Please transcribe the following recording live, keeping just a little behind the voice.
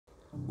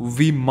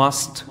We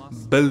must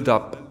build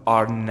up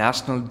our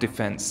national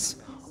defense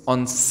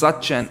on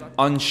such an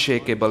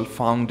unshakable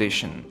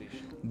foundation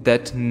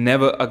that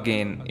never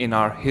again in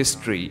our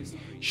history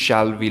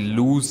shall we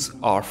lose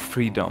our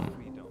freedom.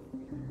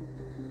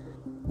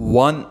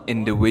 One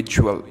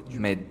individual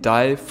may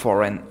die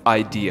for an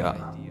idea,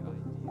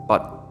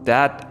 but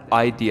that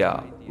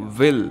idea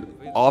will,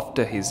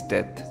 after his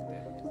death,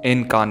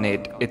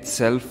 incarnate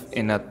itself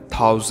in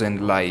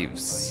 1,000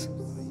 lives.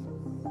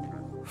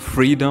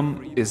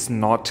 Freedom is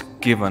not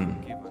given,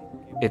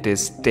 it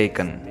is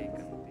taken.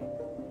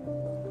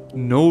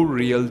 No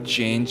real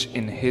change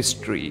in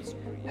history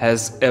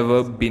has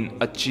ever been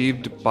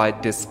achieved by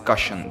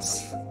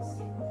discussions.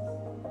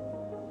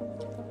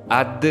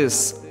 At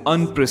this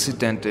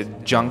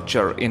unprecedented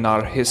juncture in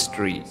our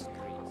history,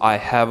 I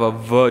have a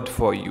word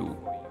for you.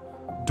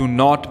 Do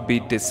not be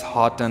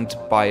disheartened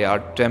by our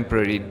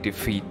temporary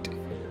defeat.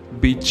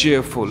 Be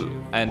cheerful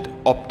and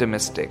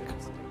optimistic.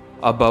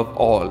 Above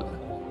all,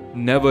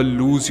 never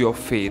lose your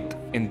faith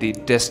in the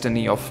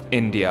destiny of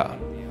India.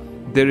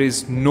 There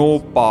is no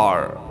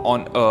power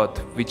on earth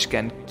which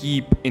can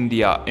keep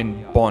India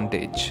in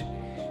bondage.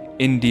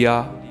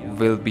 India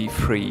will be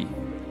free,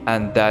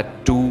 and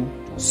that too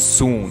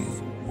soon.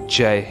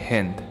 Jai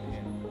Hind.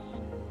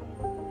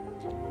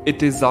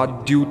 It is our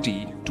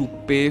duty to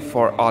pay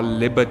for our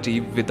liberty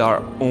with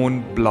our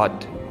own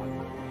blood.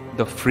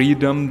 The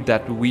freedom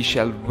that we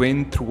shall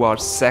win through our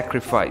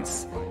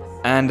sacrifice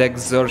and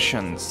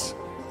exertions,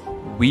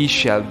 we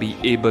shall be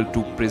able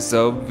to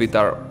preserve with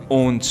our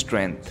own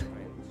strength.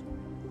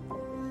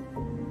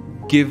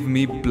 Give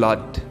me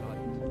blood,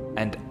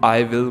 and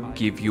I will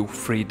give you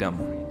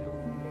freedom.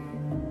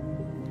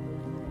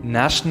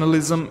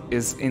 Nationalism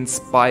is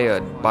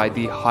inspired by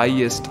the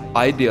highest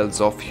ideals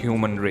of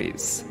human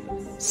race.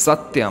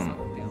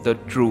 Satyam, the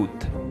truth.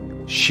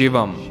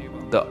 Shivam,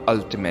 the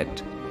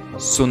ultimate.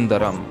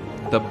 Sundaram,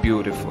 the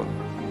beautiful.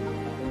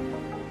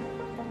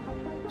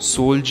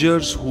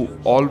 Soldiers who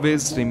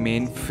always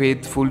remain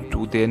faithful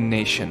to their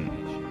nation,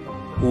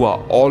 who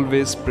are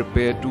always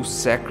prepared to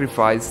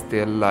sacrifice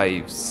their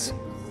lives,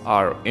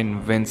 are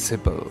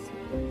invincible.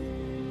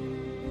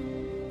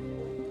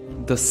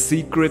 The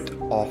secret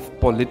of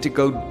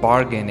political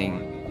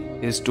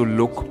bargaining is to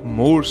look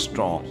more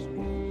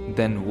strong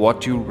than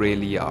what you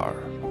really are.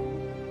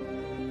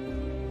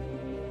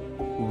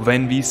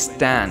 When we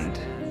stand,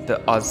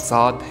 the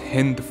Azad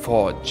Hind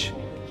Fauj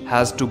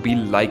has to be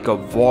like a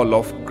wall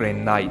of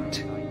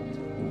granite.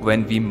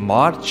 When we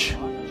march,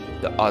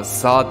 the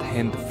Azad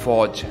Hind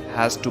Fauj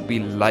has to be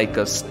like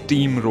a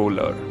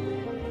steamroller.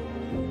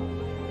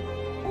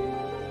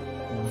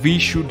 We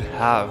should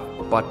have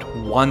but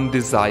one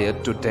desire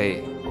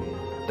today,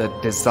 the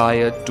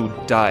desire to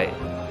die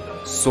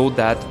so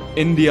that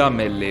India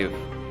may live,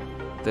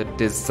 the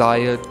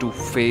desire to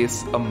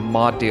face a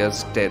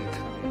martyr's death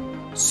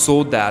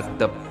so that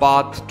the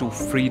path to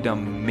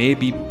freedom may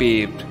be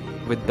paved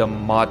with the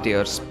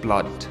martyr's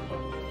blood.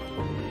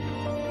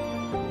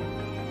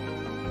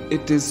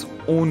 It is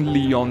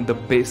only on the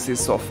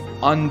basis of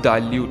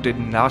undiluted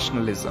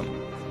nationalism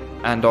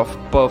and of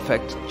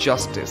perfect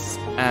justice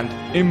and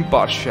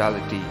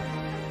impartiality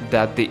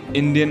that the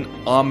Indian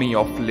Army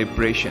of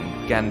Liberation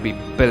can be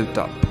built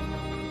up.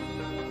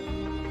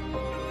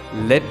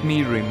 Let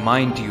me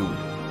remind you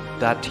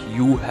that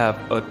you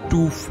have a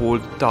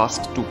twofold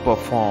task to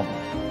perform.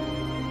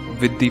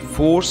 With the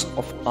force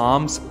of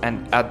arms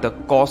and at the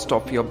cost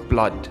of your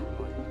blood,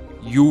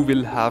 you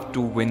will have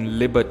to win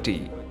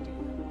liberty.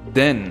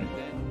 Then,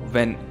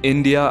 when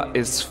India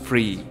is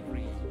free,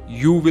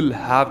 you will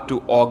have to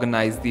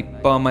organize the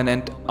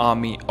permanent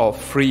army of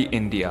Free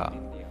India,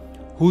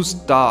 whose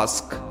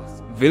task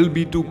will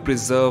be to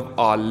preserve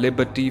our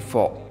liberty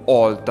for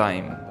all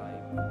time.